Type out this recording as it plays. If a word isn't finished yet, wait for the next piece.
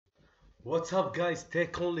What's up guys,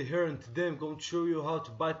 Tech Only here, and today I'm going to show you how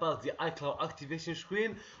to bypass the iCloud activation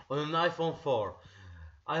screen on an iPhone 4.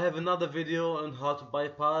 I have another video on how to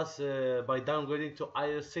bypass by downgrading to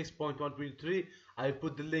iOS 6.1.3. I'll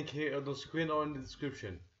put the link here on the screen or in the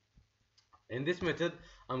description. In this method,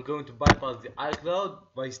 I'm going to bypass the iCloud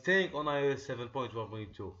by staying on iOS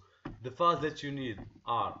 7.1.2. The files that you need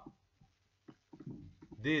are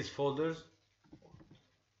these folders,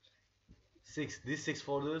 these six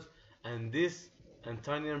folders, and this, and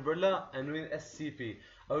tiny umbrella, and WinSCP.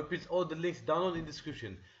 I will put all the links down in the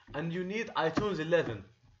description. And you need iTunes 11,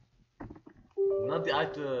 not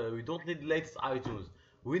the we don't need the latest iTunes.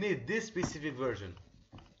 We need this specific version.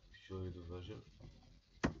 Show you the version.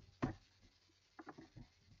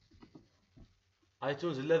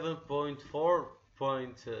 iTunes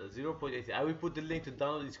 11.4.0.80. I will put the link to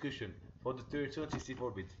download in the description for the 32 and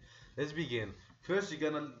 64-bit. Let's begin. First, you're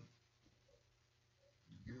gonna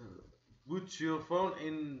put your phone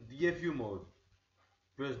in DFU mode.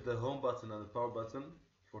 Press the home button and the power button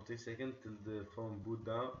for 10 seconds till the phone boot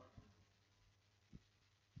down.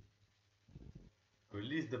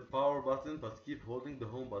 Release the power button but keep holding the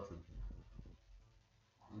home button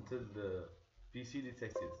until the PC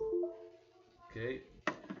detects it. Okay.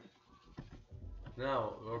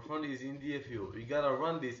 Now your phone is in DFU. You gotta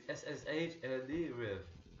run this SSH.JAR rev.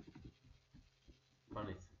 Run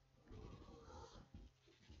it.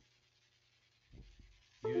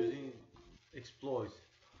 Using exploit.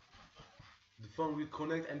 The phone will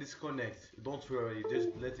connect and disconnect. Don't worry,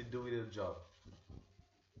 just let it do its job.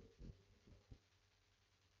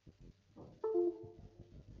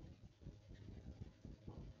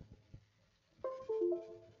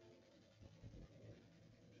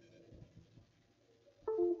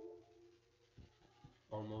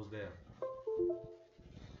 Almost there.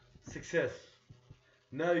 Success.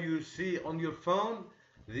 Now you see on your phone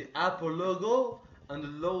the Apple logo and the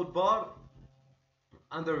load bar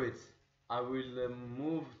under it. I will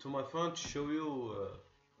move to my phone to show you.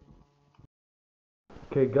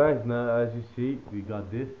 Okay guys, now as you see, we got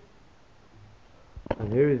this,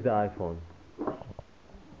 and here is the iPhone.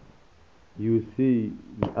 You see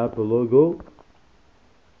the Apple logo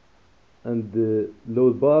and the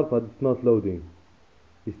load bar, but it's not loading.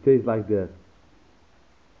 It stays like that.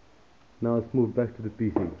 Now let's move back to the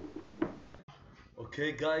PC.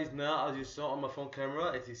 Okay guys, now as you saw on my phone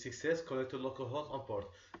camera, it is success, connect to localhost on port.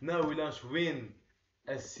 Now we launch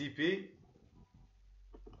WinSCP.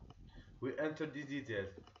 We enter these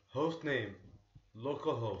details: host name,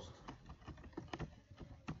 localhost,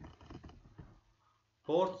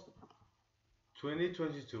 port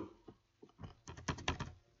 2022,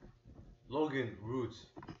 login root,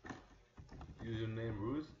 username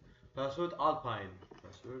root, password Alpine,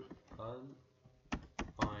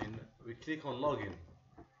 we click on login.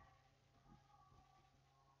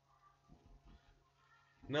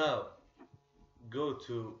 Now go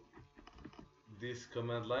to this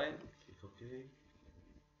command line, click OK,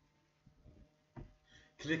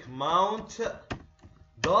 click mount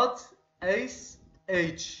dot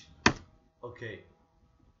sh. Okay,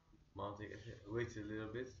 mounting, wait a little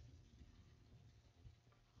bit,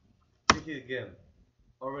 click it again,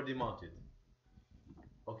 already mounted.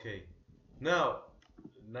 Okay, now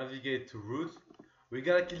navigate to root. We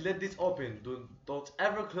gotta let this open, don't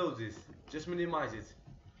ever close this, just minimize it.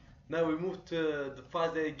 Now we move to the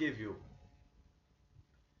files that I gave you.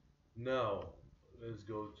 Now let's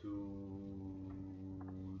go to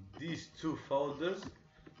these two folders.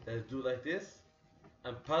 Let's do like this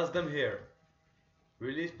and pass them here.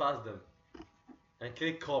 Release, pass them, and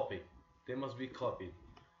click copy. They must be copied.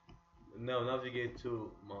 Now navigate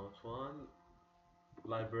to mount one,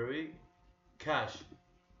 library, cache.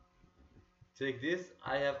 Take this.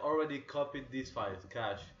 I have already copied these files.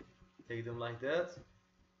 Cache. Take them like that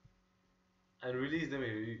and release them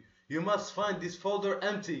here. You must find this folder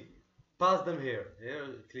empty. Pass them here.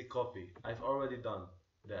 Here, click copy. I've already done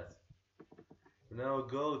that. Now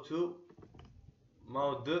go to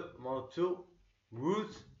mount 2,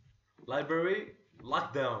 root, library,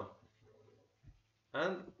 lockdown,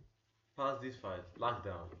 and pass these files.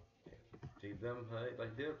 Lockdown. Take them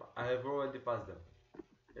like there. I have already passed them.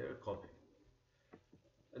 Here, copy.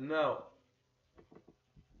 And now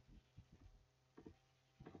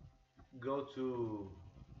go to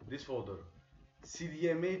this folder,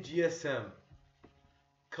 CDMA GSM.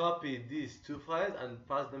 Copy these two files and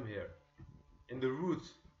pass them here. In the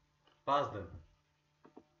root, pass them.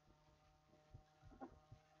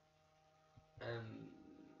 And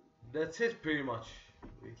that's it pretty much.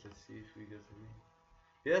 Wait, let's see if we get any.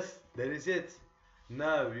 Yes, that is it.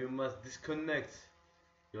 Now you must disconnect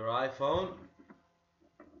your iPhone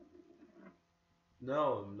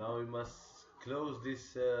No, now we must close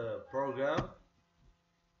this program.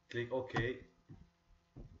 Click OK.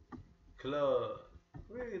 Close.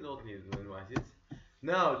 We don't need to invite it.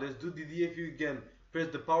 Now let's do the DFU again. Press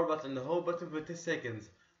the power button and the home button for 10 seconds.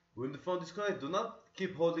 When the phone disconnects, do not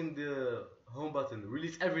keep holding the home button.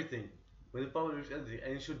 Release everything. When the power releases everything,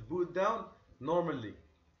 and it should boot down normally.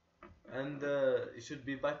 And it should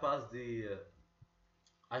be bypass the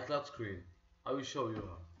iCloud screen. I will show you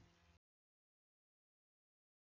how.